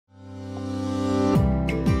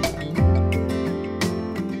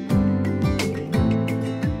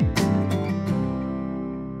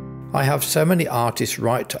I have so many artists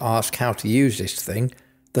write to ask how to use this thing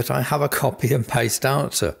that I have a copy and paste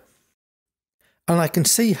answer. And I can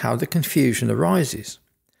see how the confusion arises.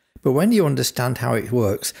 But when you understand how it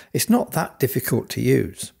works, it's not that difficult to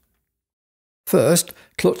use. First,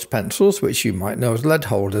 clutch pencils, which you might know as lead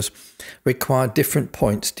holders, require different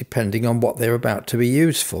points depending on what they're about to be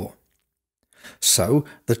used for. So,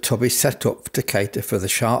 the tub is set up to cater for the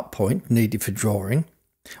sharp point needed for drawing,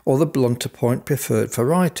 or the blunter point preferred for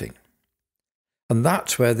writing. And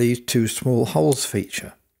that's where these two small holes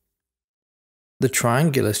feature. The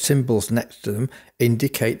triangular symbols next to them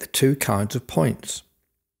indicate the two kinds of points.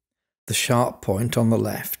 The sharp point on the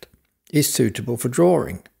left is suitable for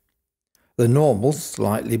drawing. The normal,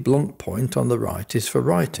 slightly blunt point on the right is for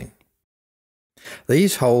writing.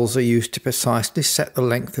 These holes are used to precisely set the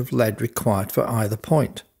length of lead required for either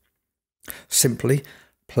point. Simply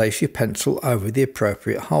place your pencil over the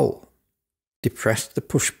appropriate hole. Depress the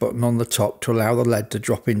push button on the top to allow the lead to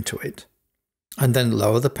drop into it, and then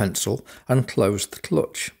lower the pencil and close the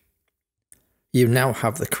clutch. You now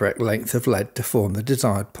have the correct length of lead to form the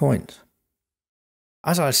desired point.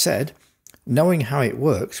 As I said, knowing how it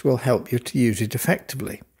works will help you to use it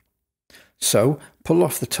effectively. So pull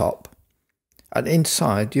off the top, and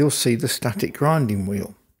inside you'll see the static grinding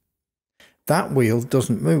wheel. That wheel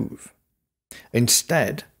doesn't move.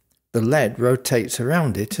 Instead, the lead rotates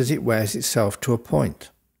around it as it wears itself to a point.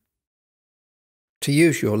 To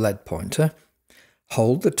use your lead pointer,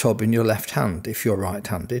 hold the tub in your left hand if you're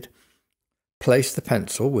right-handed. Place the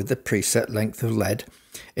pencil with the preset length of lead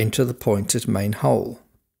into the pointer's main hole,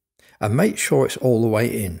 and make sure it's all the way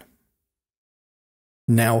in.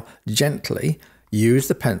 Now gently use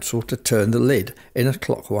the pencil to turn the lid in a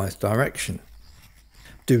clockwise direction.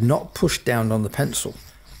 Do not push down on the pencil,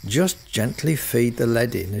 just gently feed the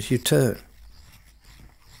lead in as you turn.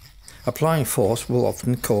 Applying force will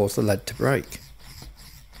often cause the lead to break.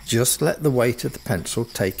 Just let the weight of the pencil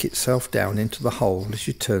take itself down into the hole as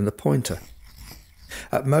you turn the pointer.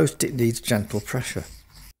 At most it needs gentle pressure.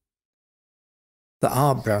 There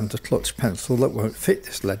are brands of clutch pencil that won't fit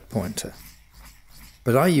this lead pointer,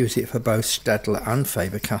 but I use it for both Staedtler and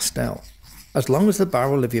Faber-Castell. As long as the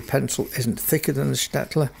barrel of your pencil isn't thicker than the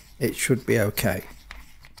Staedtler, it should be okay.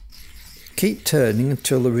 Keep turning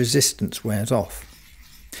until the resistance wears off.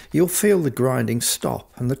 You'll feel the grinding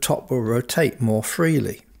stop and the top will rotate more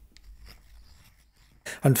freely.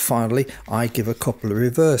 And finally, I give a couple of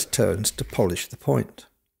reverse turns to polish the point.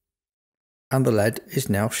 And the lead is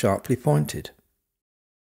now sharply pointed.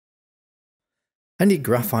 Any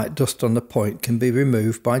graphite dust on the point can be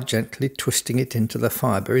removed by gently twisting it into the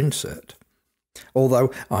fibre insert,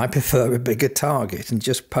 although I prefer a bigger target and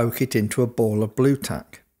just poke it into a ball of blue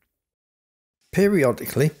tack.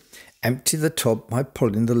 Periodically, empty the tub by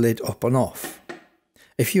pulling the lid up and off.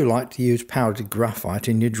 If you like to use powdered graphite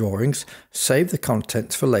in your drawings, save the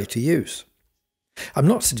contents for later use. I'm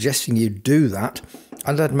not suggesting you do that,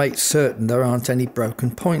 and I'd make certain there aren't any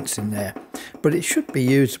broken points in there, but it should be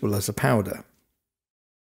usable as a powder.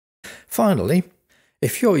 Finally,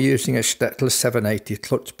 if you're using a Staedtler 780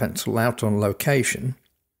 clutch pencil out on location,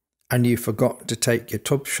 and you've forgotten to take your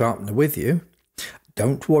tub sharpener with you,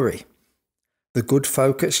 don't worry. The good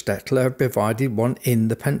folk at Staedtler have provided one in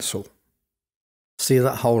the pencil. See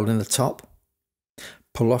that hole in the top?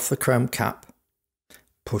 Pull off the chrome cap,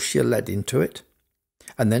 push your lead into it,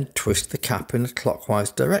 and then twist the cap in a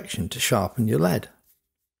clockwise direction to sharpen your lead.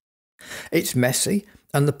 It's messy,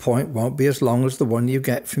 and the point won't be as long as the one you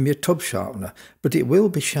get from your tub sharpener, but it will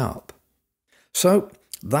be sharp. So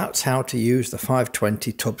that's how to use the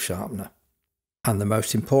 520 tub sharpener. And the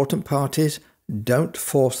most important part is, don't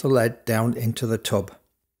force the lead down into the tub.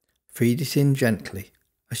 Feed it in gently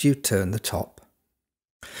as you turn the top.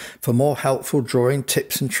 For more helpful drawing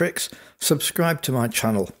tips and tricks, subscribe to my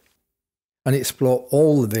channel and explore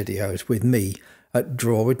all the videos with me at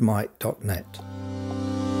drawwithmike.net.